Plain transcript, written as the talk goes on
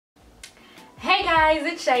Hey guys,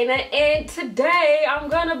 it's Shaina, and today I'm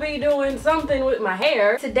gonna be doing something with my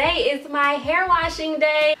hair. Today is my hair washing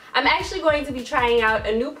day. I'm actually going to be trying out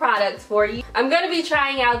a new product for you. I'm gonna be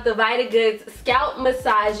trying out the Vitagoods Scalp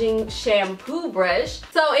Massaging Shampoo Brush.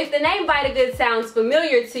 So if the name Vitagoods sounds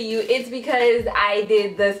familiar to you, it's because I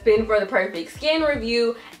did the Spin for the Perfect Skin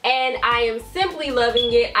review and I am simply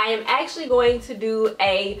loving it. I am actually going to do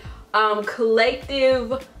a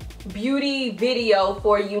collective beauty video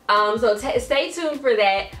for you, so stay tuned for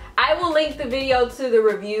that. I will link the video to the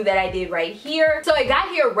review that I did right here. So I got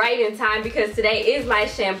here right in time because today is my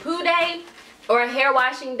shampoo day or hair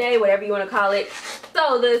washing day, whatever you want to call it.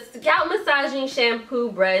 So the Scalp Massaging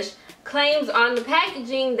Shampoo Brush claims on the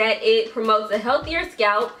packaging that it promotes a healthier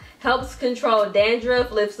scalp, helps control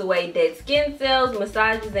dandruff, lifts away dead skin cells,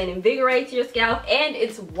 massages and invigorates your scalp, and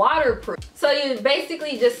it's waterproof. So you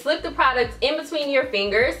basically just slip the product in between your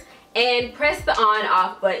fingers and press the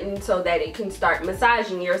on-off button so that it can start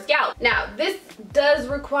massaging your scalp. Now, this does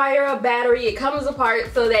require a battery. It comes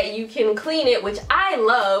apart so that you can clean it, which I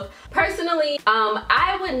love. Personally,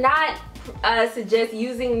 I would not suggest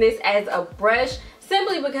using this as a brush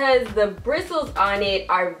simply because the bristles on it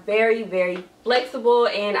are very, very flexible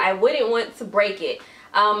and I wouldn't want to break it.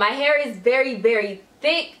 My hair is very, very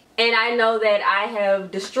thick and I know that I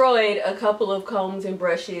have destroyed a couple of combs and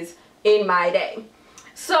brushes in my day.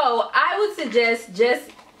 So I would suggest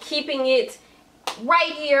just keeping it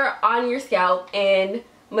right here on your scalp and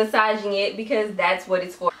massaging it because that's what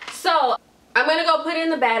it's for. So I'm gonna go put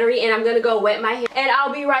in the battery and I'm gonna go wet my hair and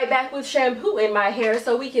I'll be right back with shampoo in my hair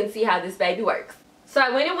so we can see how this baby works. So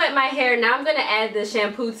I went and wet my hair. Now I'm gonna add the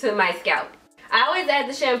shampoo to my scalp. I always add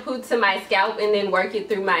the shampoo to my scalp and then work it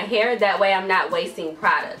through my hair. That way I'm not wasting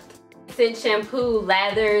product. Since shampoo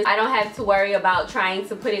lathers, I don't have to worry about trying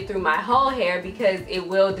to put it through my whole hair because it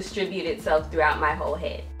will distribute itself throughout my whole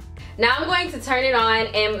head. Now I'm going to turn it on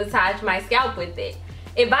and massage my scalp with it.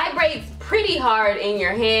 It vibrates pretty hard in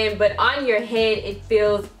your hand, but on your head it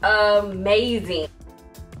feels amazing.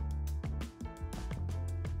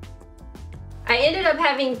 I ended up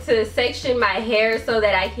having to section my hair so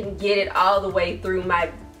that I can get it all the way through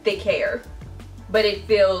my thick hair, but it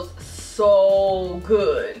feels so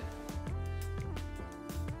good.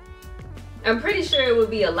 I'm pretty sure it would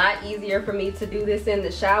be a lot easier for me to do this in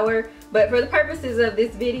the shower, but for the purposes of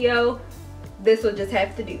this video, this will just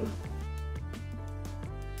have to do.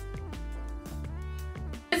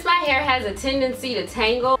 Since my hair has a tendency to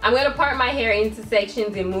tangle, I'm going to part my hair into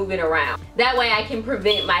sections and move it around. That way I can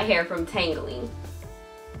prevent my hair from tangling.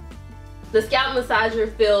 The scalp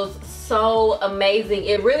massager feels so amazing.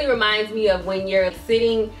 It really reminds me of when you're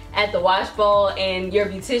sitting at the wash bowl and your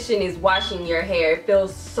beautician is washing your hair. It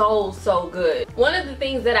feels so, so good. One of the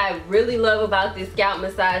things that I really love about this scalp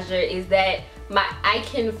massager is that I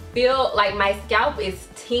can feel like my scalp is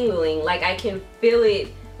tingling. Like I can feel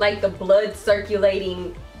it, like the blood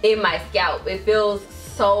circulating in my scalp. It feels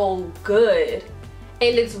so good.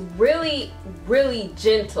 And it's really, really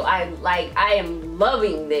gentle. I am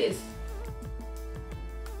loving this.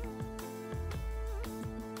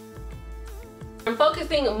 I'm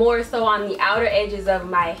focusing more so on the outer edges of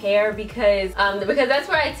my hair because that's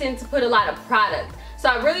where I tend to put a lot of product. So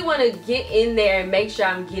I really want to get in there and make sure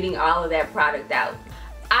I'm getting all of that product out.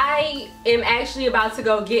 I am actually about to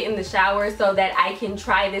go get in the shower so that I can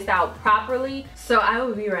try this out properly. So I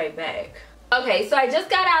will be right back. Okay, so I just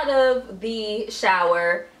got out of the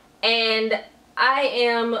shower and I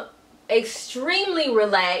am extremely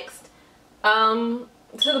relaxed to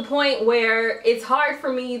the point where it's hard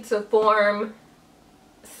for me to form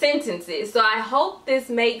sentences. So I hope this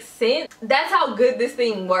makes sense. That's how good this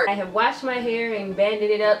thing works. I have washed my hair and banded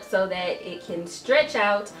it up so that it can stretch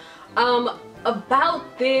out.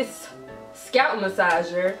 About this scalp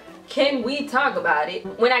massager, can we talk about it?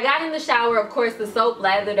 When I got in the shower, of course the soap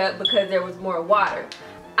lathered up because there was more water.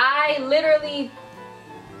 I literally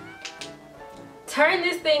turned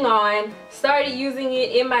this thing on, started using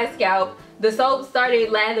it in my scalp. The soap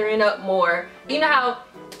started lathering up more. You know how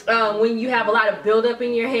when you have a lot of buildup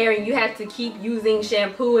in your hair and you have to keep using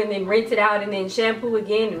shampoo and then rinse it out and then shampoo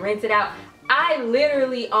again and rinse it out. I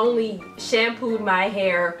literally only shampooed my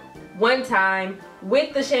hair one time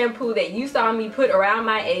with the shampoo that you saw me put around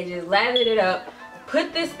my edges, lathered it up,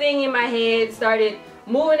 put this thing in my head, started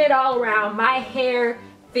moving it all around. My hair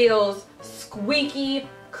feels squeaky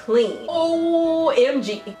clean.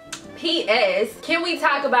 OMG. P.S. Can we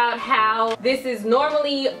talk about how this is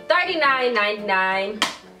normally $39.99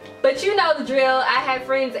 But you know the drill. I have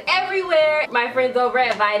friends everywhere. My friends over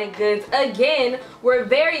at Vitagoods, again, were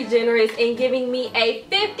very generous in giving me a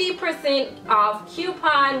 50% off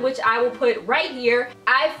coupon, which I will put right here.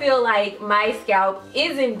 I feel like my scalp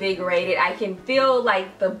is invigorated. I can feel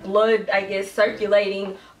like the blood, I guess,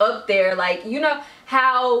 circulating up there. Like, you know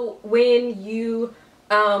how when you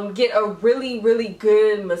get a really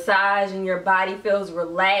good massage and your body feels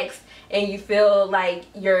relaxed and you feel like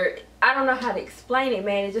you're, I don't know how to explain it,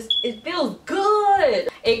 man. It feels good.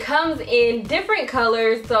 It comes in different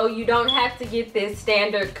colors, so you don't have to get this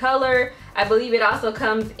standard color. I believe it also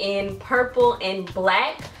comes in purple and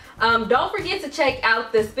black. Don't forget to check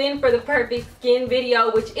out the Spin for the Perfect Skin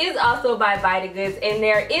video, which is also by Vitagoods, and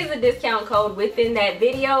there is a discount code within that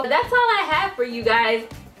video. That's all I have for you guys.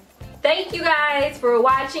 Thank you guys for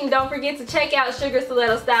watching. Don't forget to check out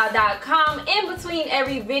SugarStilettoStyle.com in between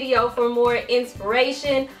every video for more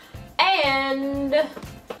inspiration. And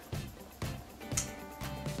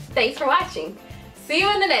thanks for watching. See you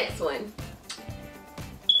in the next one.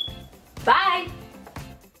 Bye.